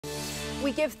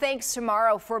We give thanks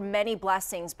tomorrow for many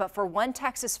blessings, but for one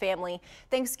Texas family,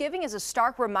 Thanksgiving is a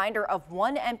stark reminder of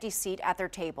one empty seat at their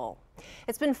table.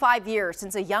 It's been 5 years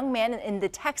since a young man in the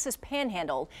Texas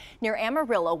Panhandle near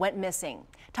Amarillo went missing.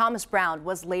 Thomas Brown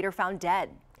was later found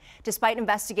dead. Despite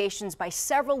investigations by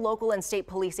several local and state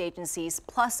police agencies,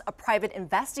 plus a private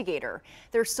investigator,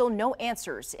 there are still no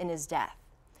answers in his death.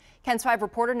 KENS 5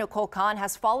 reporter Nicole Kahn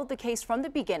has followed the case from the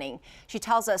beginning. She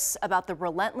tells us about the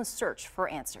relentless search for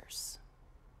answers.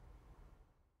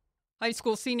 High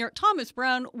school senior Thomas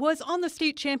Brown was on the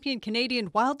state champion Canadian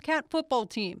Wildcat football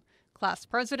team, class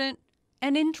president,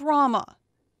 and in drama.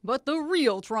 But the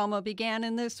real drama began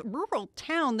in this rural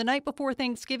town the night before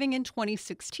Thanksgiving in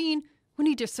 2016 when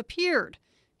he disappeared.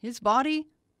 His body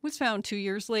was found 2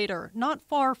 years later, not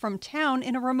far from town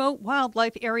in a remote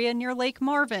wildlife area near Lake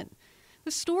Marvin.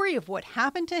 The story of what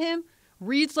happened to him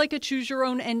reads like a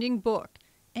choose-your-own-ending book,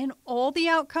 and all the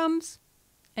outcomes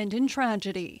end in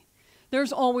tragedy.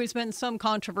 There's always been some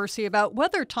controversy about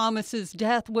whether Thomas's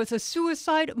death was a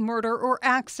suicide, murder, or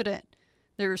accident.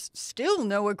 There's still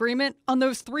no agreement on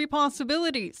those three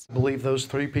possibilities. I believe those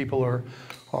three people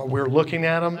we're looking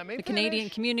at them. The Canadian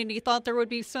community thought there would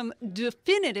be some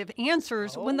definitive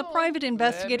answers when the private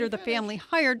investigator the family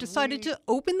hired decided to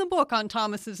open the book on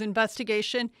Thomas's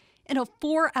investigation in a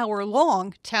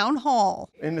 4-hour-long town hall.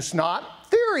 And it's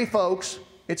not theory, folks.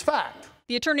 It's fact.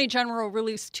 The Attorney General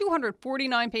released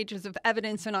 249 pages of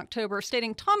evidence in October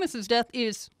stating Thomas's death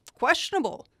is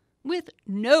questionable, with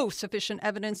no sufficient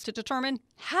evidence to determine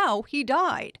how he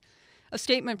died. A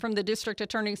statement from the district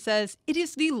attorney says it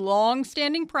is the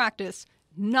long-standing practice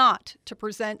not to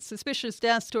present suspicious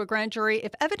deaths to a grand jury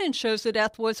if evidence shows the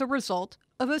death was a result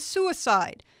of a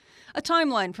suicide. A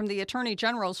timeline from the Attorney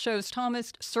General shows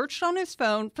Thomas searched on his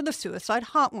phone for the suicide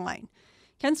hotline.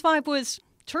 KENS 5 was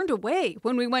turned away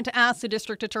when we went to ask the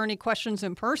district attorney questions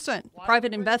in person. The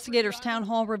private investigators' town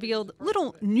hall revealed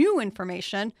little new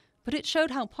information, but it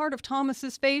showed how part of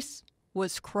Thomas's face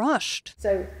was crushed.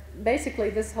 So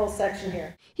basically this whole section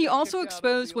here. He also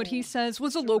exposed what he says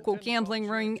was a local gambling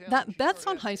ring that bets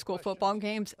on high school football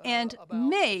games and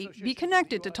may be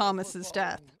connected to Thomas's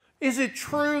death. Is it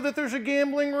true that there's a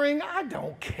gambling ring? I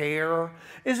don't care.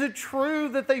 Is it true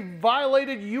that they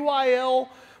violated UIL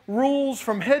rules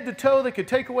from head to toe that could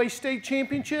take away state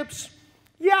championships?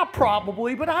 Yeah,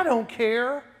 probably, but I don't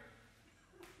care.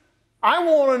 I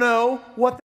want to know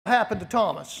what happened to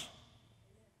Thomas.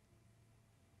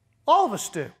 All of us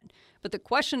do. But the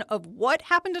question of what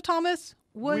happened to Thomas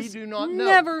was we do not know.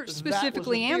 Never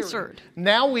specifically answered.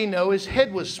 Now we know his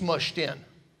head was smushed in.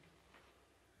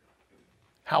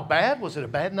 How bad? Was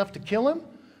it bad enough to kill him?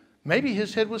 Maybe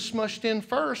his head was smushed in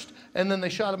first, and then they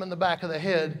shot him in the back of the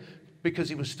head because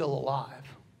he was still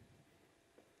alive.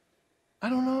 I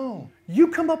don't know. You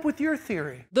come up with your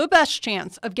theory. The best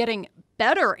chance of getting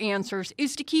better answers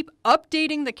is to keep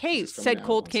updating the case, said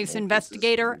cold case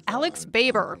investigator Alex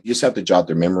Baber. You just have to jot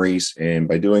their memories, and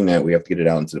by doing that, we have to get it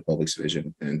out into the public's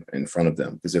vision and in front of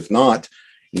them. Because if not,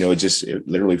 it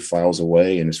literally files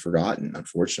away and is forgotten,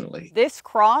 unfortunately. This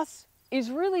cross is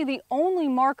really the only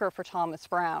marker for Thomas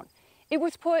Brown. It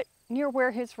was put near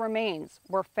where his remains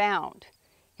were found.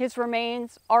 His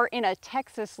remains are in a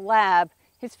Texas lab,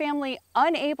 his family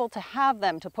unable to have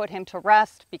them to put him to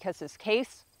rest because his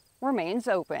case remains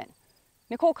open.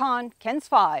 Nicole Kahn, KENS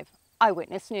 5,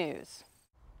 Eyewitness News.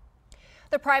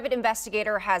 The private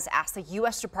investigator has asked the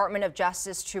U.S. Department of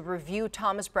Justice to review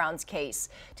Thomas Brown's case.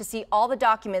 To see all the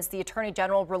documents the Attorney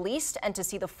General released and to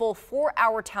see the full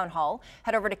 4-hour town hall,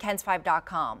 head over to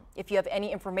KENS5.com. If you have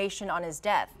any information on his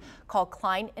death, call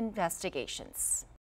Klein Investigations.